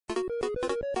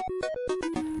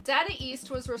Data East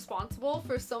was responsible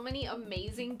for so many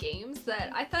amazing games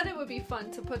that I thought it would be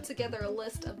fun to put together a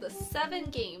list of the 7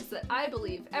 games that I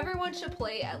believe everyone should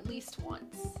play at least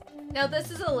once. Now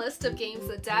this is a list of games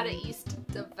that Data East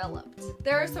developed.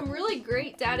 There are some really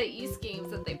great Data East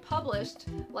games that they published,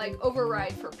 like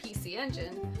Override for PC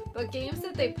Engine, but games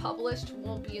that they published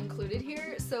won't be included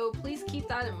here, so please keep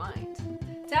that in mind.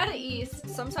 Data East,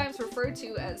 sometimes referred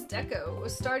to as Deco,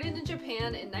 was started in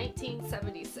Japan in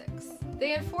 1976.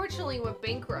 They unfortunately went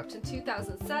bankrupt in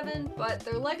 2007, but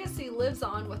their legacy lives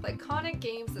on with iconic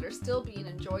games that are still being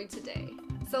enjoyed today.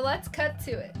 So let's cut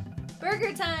to it.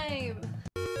 Burger Time!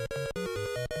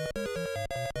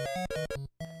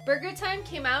 Burger Time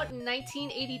came out in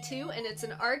 1982 and it's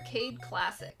an arcade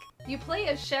classic. You play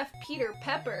as Chef Peter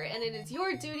Pepper and it is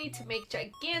your duty to make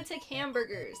gigantic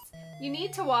hamburgers. You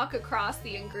need to walk across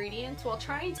the ingredients while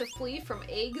trying to flee from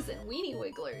eggs and weenie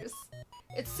wigglers.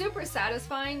 It's super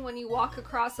satisfying when you walk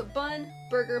across a bun,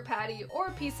 burger patty, or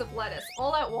a piece of lettuce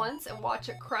all at once and watch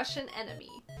it crush an enemy.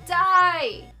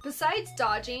 Die! Besides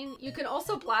dodging, you can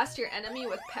also blast your enemy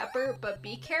with pepper, but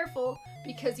be careful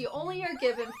because you only are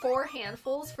given 4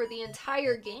 handfuls for the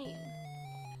entire game.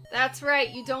 That's right,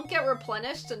 you don't get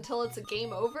replenished until it's a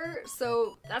game over,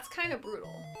 so that's kind of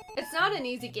brutal. It's not an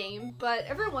easy game, but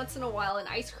every once in a while an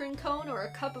ice cream cone or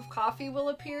a cup of coffee will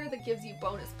appear that gives you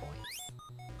bonus points.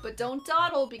 But don't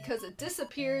dawdle because it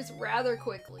disappears rather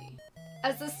quickly.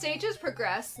 As the stages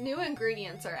progress, new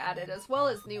ingredients are added as well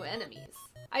as new enemies.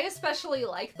 I especially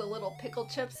like the little pickle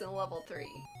chips in level 3.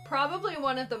 Probably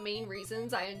one of the main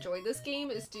reasons I enjoy this game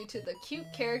is due to the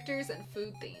cute characters and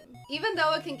food theme. Even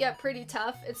though it can get pretty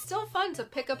tough, it's still fun to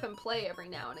pick up and play every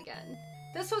now and again.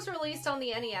 This was released on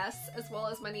the NES as well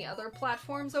as many other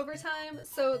platforms over time,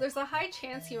 so there's a high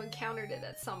chance you encountered it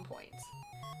at some point.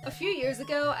 A few years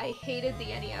ago, I hated the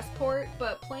NES port,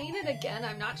 but playing it again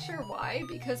I'm not sure why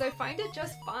because I find it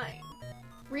just fine.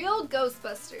 Real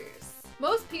Ghostbusters.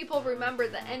 Most people remember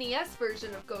the NES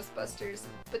version of Ghostbusters,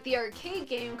 but the arcade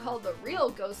game called The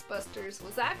Real Ghostbusters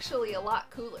was actually a lot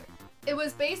cooler. It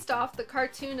was based off the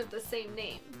cartoon of the same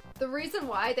name. The reason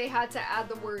why they had to add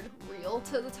the word real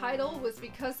to the title was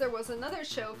because there was another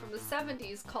show from the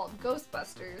 70s called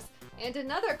Ghostbusters and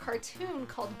another cartoon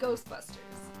called Ghostbusters.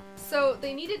 So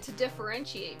they needed to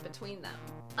differentiate between them.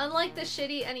 Unlike the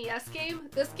shitty NES game,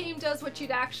 this game does what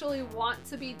you'd actually want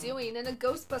to be doing in a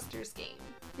Ghostbusters game.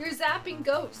 You're zapping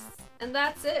ghosts, and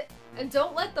that's it. And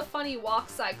don't let the funny walk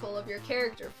cycle of your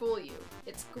character fool you.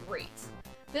 It's great.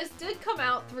 This did come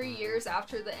out 3 years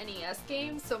after the NES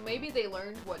game, so maybe they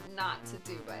learned what not to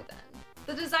do by then.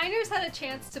 The designers had a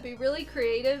chance to be really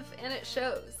creative, and it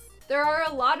shows. There are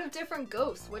a lot of different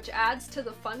ghosts, which adds to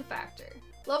the fun factor.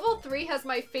 Level 3 has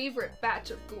my favorite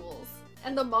batch of ghouls,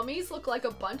 and the mummies look like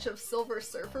a bunch of Silver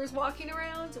Surfers walking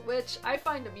around, which I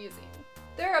find amusing.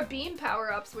 There are beam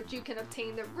power-ups which you can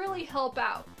obtain that really help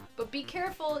out, but be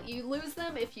careful, you lose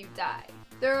them if you die.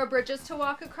 There are bridges to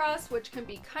walk across which can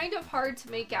be kind of hard to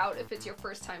make out if it's your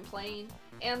first time playing,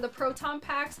 and the proton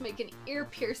packs make an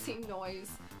ear-piercing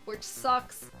noise, which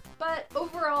sucks, but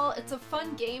overall it's a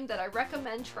fun game that I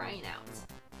recommend trying out.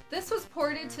 This was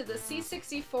ported to the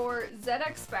C64,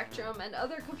 ZX Spectrum, and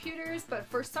other computers, but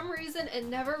for some reason it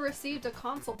never received a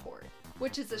console port,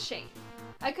 which is a shame.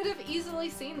 I could have easily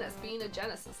seen this being a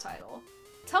Genesis title.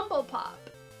 Tumble Pop.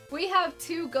 We have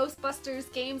 2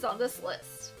 Ghostbusters games on this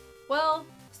list. Well,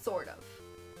 sort of.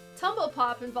 Tumble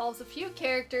Pop involves a few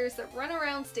characters that run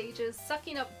around stages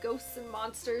sucking up ghosts and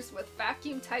monsters with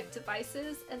vacuum-type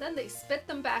devices, and then they spit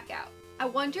them back out. I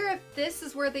wonder if this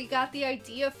is where they got the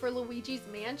idea for Luigi's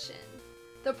Mansion.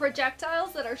 The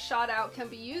projectiles that are shot out can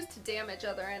be used to damage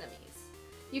other enemies.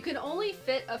 You can only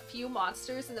fit a few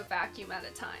monsters in the vacuum at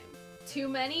a time. Too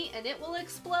many and it will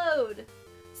explode!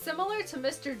 Similar to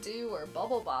Mr. Do or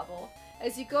Bubble Bobble,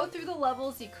 as you go through the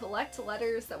levels you collect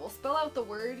letters that will spell out the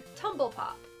word Tumble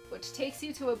Pop, which takes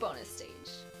you to a bonus stage.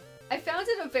 I found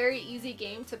it a very easy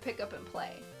game to pick up and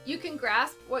play. You can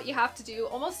grasp what you have to do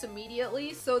almost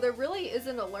immediately, so there really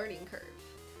isn't a learning curve.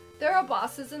 There are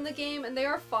bosses in the game and they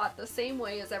are fought the same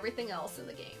way as everything else in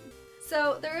the game.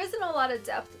 So there isn't a lot of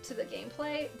depth to the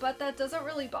gameplay, but that doesn't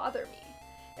really bother me.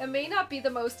 It may not be the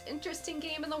most interesting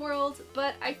game in the world,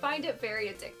 but I find it very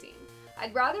addicting.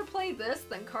 I'd rather play this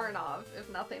than Karnov,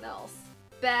 if nothing else.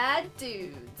 Bad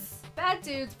Dudes. Bad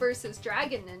Dudes vs.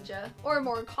 Dragon Ninja, or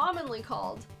more commonly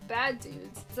called Bad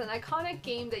Dudes, is an iconic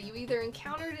game that you either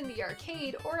encountered in the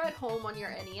arcade or at home on your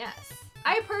NES.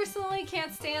 I personally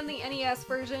can't stand the NES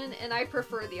version, and I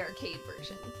prefer the arcade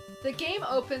version. The game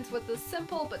opens with a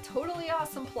simple but totally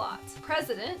awesome plot.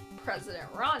 President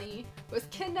Ronnie, was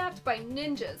kidnapped by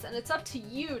ninjas and it's up to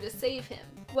you to save him.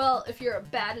 Well, if you're a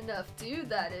bad enough dude,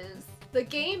 that is. The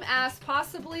game asks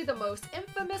possibly the most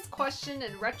infamous question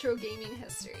in retro gaming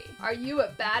history. Are you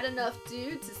a bad enough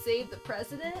dude to save the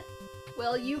president?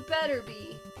 Well, you better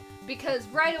be. Because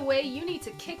right away you need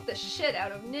to kick the shit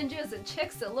out of ninjas and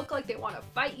chicks that look like they want to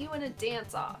fight you in a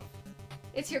dance-off.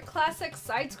 It's your classic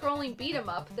side-scrolling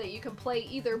beat-em-up that you can play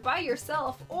either by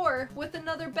yourself or with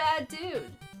another bad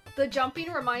dude. The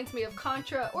jumping reminds me of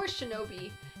Contra or Shinobi,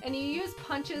 and you use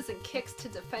punches and kicks to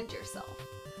defend yourself.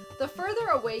 The further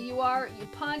away you are, you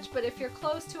punch, but if you're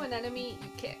close to an enemy, you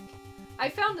kick. I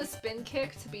found the spin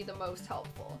kick to be the most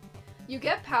helpful. You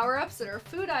get power-ups that are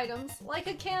food items, like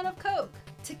a can of Coke.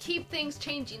 To keep things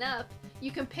changing up,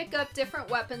 you can pick up different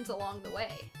weapons along the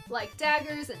way, like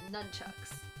daggers and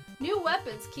nunchucks. New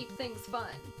weapons keep things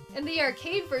fun. In the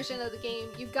arcade version of the game,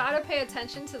 you gotta pay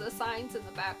attention to the signs in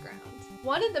the background.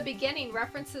 One in the beginning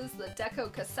references the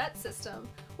Deco cassette system,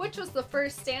 which was the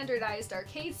first standardized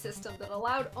arcade system that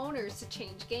allowed owners to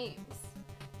change games.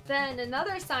 Then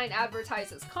another sign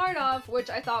advertises Karnov,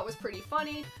 which I thought was pretty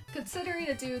funny, considering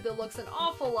a dude that looks an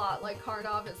awful lot like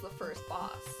Karnov is the first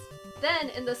boss. Then,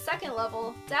 in the second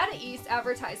level, Data East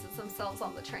advertises themselves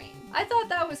on the train. I thought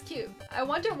that was cute. I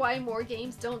wonder why more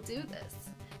games don't do this.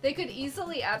 They could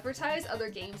easily advertise other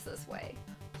games this way.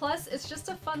 Plus, it's just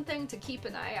a fun thing to keep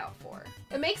an eye out for.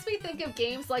 It makes me think of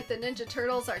games like the Ninja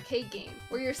Turtles arcade game,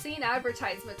 where you're seeing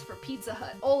advertisements for Pizza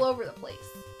Hut all over the place.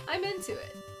 I'm into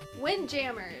it.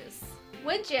 Windjammers.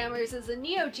 Windjammers is a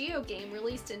Neo Geo game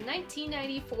released in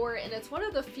 1994, and it's one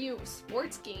of the few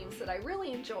sports games that I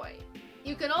really enjoy.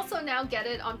 You can also now get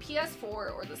it on PS4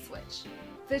 or the Switch.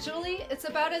 Visually, it's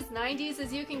about as 90s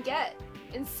as you can get.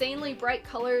 Insanely bright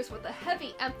colors with a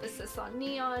heavy emphasis on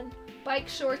neon, bike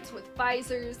shorts with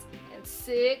visors, and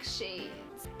sick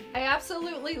shades. I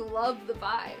absolutely love the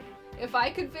vibe. If I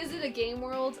could visit a game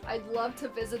world, I'd love to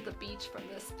visit the beach from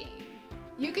this game.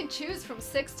 You can choose from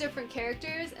 6 different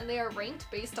characters and they are ranked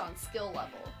based on skill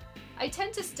level. I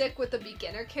tend to stick with the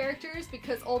beginner characters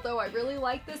because although I really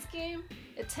like this game,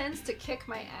 it tends to kick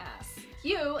my ass.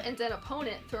 You and an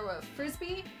opponent throw a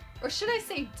frisbee, or should I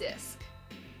say disc?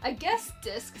 I guess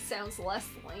disc sounds less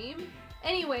lame.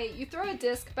 Anyway, you throw a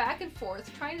disc back and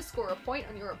forth trying to score a point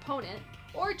on your opponent,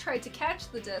 or try to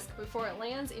catch the disc before it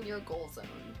lands in your goal zone.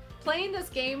 Playing this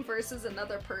game versus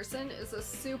another person is a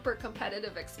super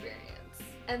competitive experience.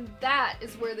 And that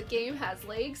is where the game has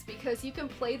legs because you can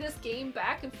play this game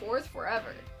back and forth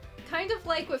forever. Kind of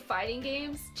like with fighting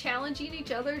games, challenging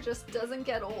each other just doesn't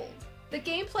get old. The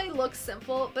gameplay looks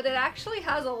simple, but it actually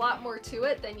has a lot more to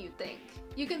it than you'd think.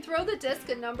 You can throw the disc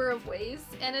a number of ways,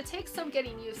 and it takes some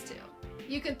getting used to.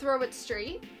 You can throw it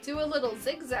straight, do a little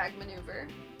zigzag maneuver,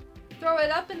 throw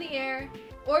it up in the air,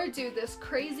 or do this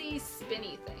crazy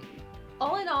spinny thing.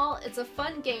 All in all, it's a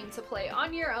fun game to play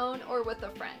on your own or with a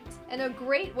friend, and a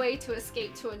great way to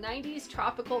escape to a 90s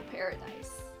tropical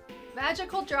paradise.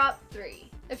 Magical Drop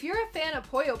 3. If you're a fan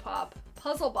of Puyo Pop,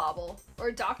 Puzzle Bobble,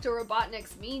 or Dr.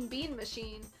 Robotnik's Mean Bean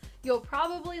Machine, you'll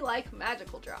probably like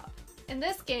Magical Drop. In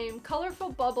this game,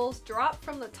 colorful bubbles drop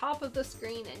from the top of the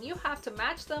screen and you have to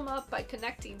match them up by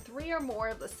connecting 3 or more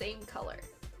of the same color.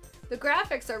 The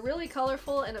graphics are really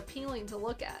colorful and appealing to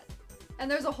look at. And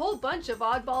there's a whole bunch of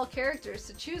oddball characters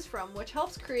to choose from, which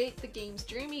helps create the game's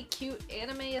dreamy, cute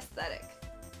anime aesthetic.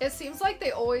 It seems like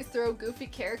they always throw goofy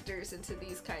characters into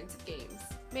these kinds of games,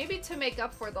 maybe to make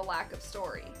up for the lack of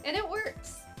story. And it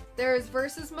works! There is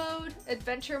versus mode,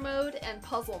 adventure mode, and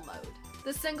puzzle mode.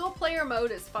 The single player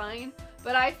mode is fine,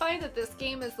 but I find that this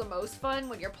game is the most fun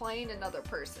when you're playing another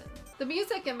person. The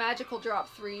music in Magical Drop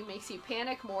 3 makes you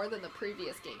panic more than the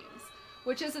previous games,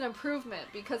 which is an improvement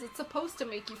because it's supposed to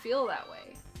make you feel that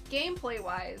way.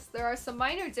 Gameplay-wise, there are some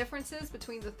minor differences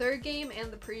between the third game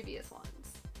and the previous ones.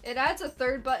 It adds a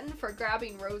third button for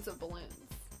grabbing rows of balloons.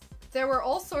 There were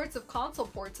all sorts of console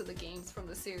ports of the games from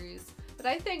the series, but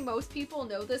I think most people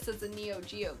know this as a Neo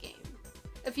Geo game.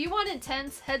 If you want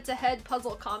intense head-to-head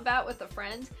puzzle combat with a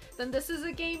friend, then this is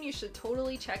a game you should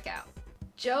totally check out.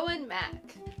 Joe and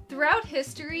Mac. Throughout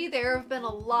history, there have been a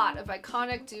lot of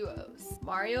iconic duos.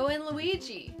 Mario and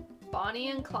Luigi, Bonnie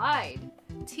and Clyde,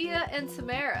 Tia and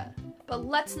Tamara. But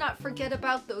let's not forget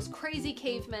about those crazy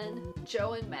cavemen,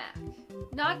 Joe and Mac.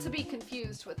 Not to be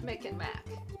confused with Mick and Mac.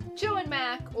 Joe and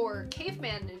Mac, or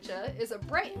Caveman Ninja, is a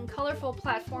bright and colorful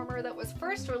platformer that was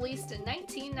first released in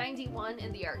 1991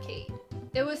 in the arcade.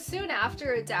 It was soon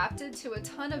after adapted to a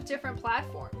ton of different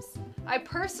platforms. I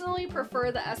personally prefer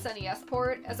the SNES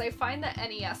port as I find the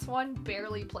NES one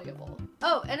barely playable.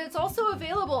 Oh, and it's also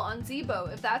available on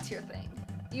Zeebo if that's your thing.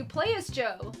 You play as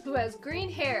Joe, who has green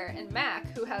hair, and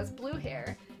Mac, who has blue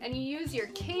hair, and you use your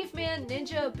caveman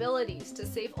ninja abilities to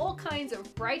save all kinds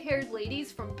of bright-haired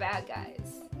ladies from bad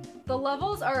guys. The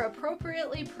levels are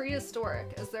appropriately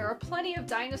prehistoric, as there are plenty of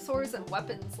dinosaurs and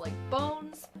weapons like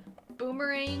bones,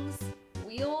 boomerangs,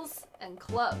 wheels, and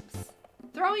clubs.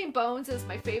 Throwing bones is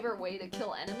my favorite way to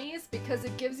kill enemies because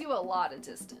it gives you a lot of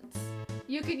distance.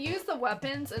 You can use the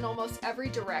weapons in almost every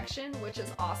direction, which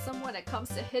is awesome when it comes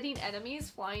to hitting enemies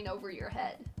flying over your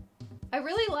head. I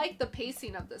really like the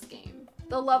pacing of this game.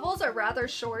 The levels are rather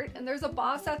short, and there's a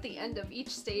boss at the end of each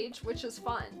stage, which is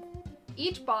fun.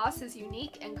 Each boss is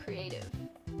unique and creative.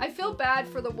 I feel bad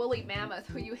for the woolly mammoth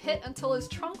who you hit until his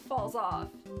trunk falls off.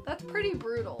 That's pretty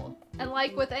brutal. And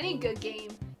like with any good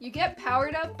game, you get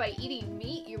powered up by eating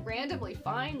meat you randomly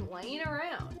find laying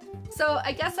around. So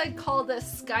I guess I'd call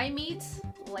this sky meat,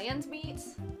 land meat.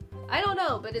 I don't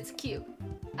know, but it's cute.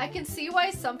 I can see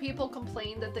why some people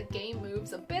complain that the game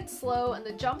moves a bit slow and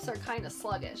the jumps are kinda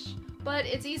sluggish, but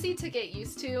it's easy to get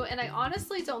used to, and I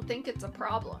honestly don't think it's a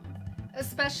problem,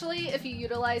 especially if you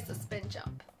utilize the spin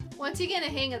jump. Once you get a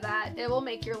hang of that, it will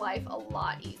make your life a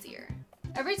lot easier.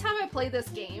 Every time I play this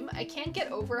game, I can't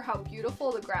get over how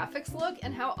beautiful the graphics look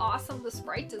and how awesome the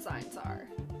sprite designs are.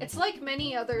 It's like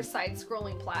many other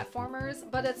side-scrolling platformers,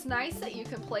 but it's nice that you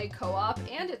can play co-op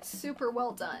and it's super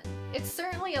well done. It's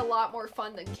certainly a lot more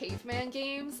fun than caveman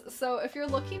games, so if you're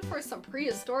looking for some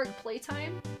prehistoric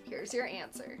playtime, here's your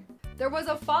answer. There was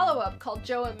a follow-up called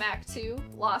Joe and Mac 2,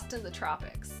 Lost in the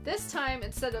Tropics. This time,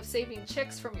 instead of saving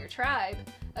chicks from your tribe,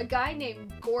 a guy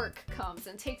named Gork comes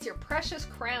and takes your precious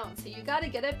crown, so you gotta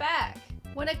get it back.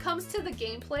 When it comes to the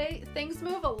gameplay, things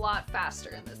move a lot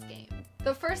faster in this game.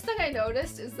 The first thing I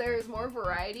noticed is there is more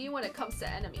variety when it comes to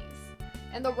enemies,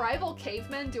 and the rival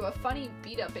cavemen do a funny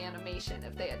beat-up animation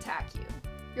if they attack you.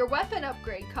 Your weapon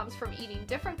upgrade comes from eating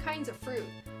different kinds of fruit,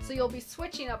 so you'll be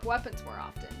switching up weapons more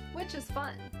often, which is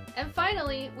fun. And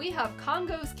finally, we have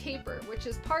Congo's Caper, which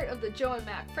is part of the Joe and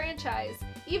Mac franchise,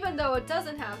 even though it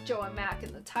doesn't have Joe and Mac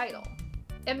in the title.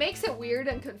 It makes it weird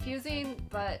and confusing,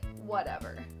 but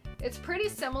whatever. It's pretty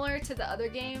similar to the other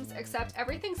games, except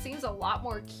everything seems a lot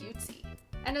more cutesy.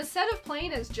 And instead of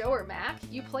playing as Joe or Mac,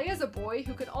 you play as a boy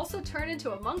who can also turn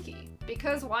into a monkey,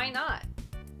 because why not?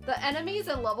 The enemies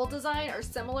and level design are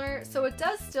similar, so it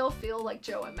does still feel like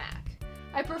Joe and Mac.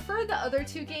 I prefer the other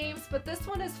two games, but this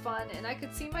one is fun and I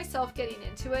could see myself getting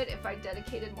into it if I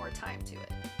dedicated more time to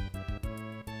it.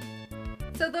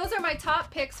 So those are my top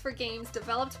picks for games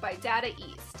developed by Data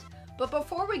East. But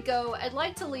before we go, I'd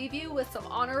like to leave you with some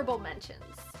honorable mentions.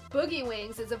 Boogie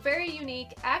Wings is a very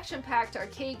unique, action-packed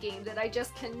arcade game that I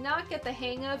just cannot get the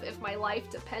hang of if my life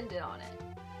depended on it.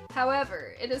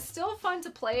 However, it is still fun to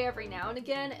play every now and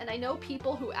again, and I know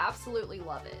people who absolutely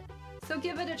love it. So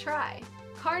give it a try.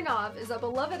 Karnov is a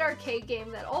beloved arcade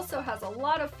game that also has a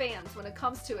lot of fans when it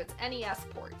comes to its NES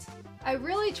port. I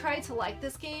really tried to like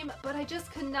this game, but I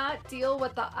just could not deal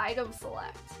with the item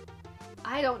select.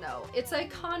 I don't know, it's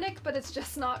iconic, but it's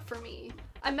just not for me.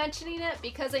 I'm mentioning it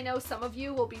because I know some of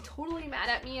you will be totally mad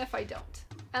at me if I don't.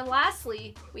 And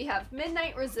lastly, we have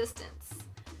Midnight Resistance.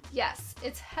 Yes,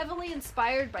 it's heavily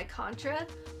inspired by Contra,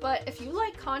 but if you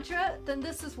like Contra, then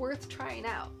this is worth trying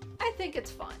out. I think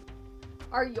it's fun.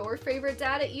 Are your favorite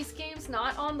Data East games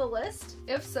not on the list?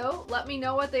 If so, let me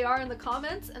know what they are in the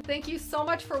comments, and thank you so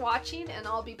much for watching, and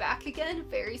I'll be back again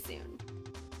very soon.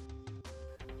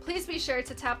 Please be sure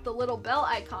to tap the little bell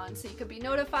icon so you can be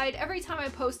notified every time I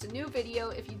post a new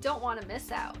video if you don't want to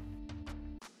miss out.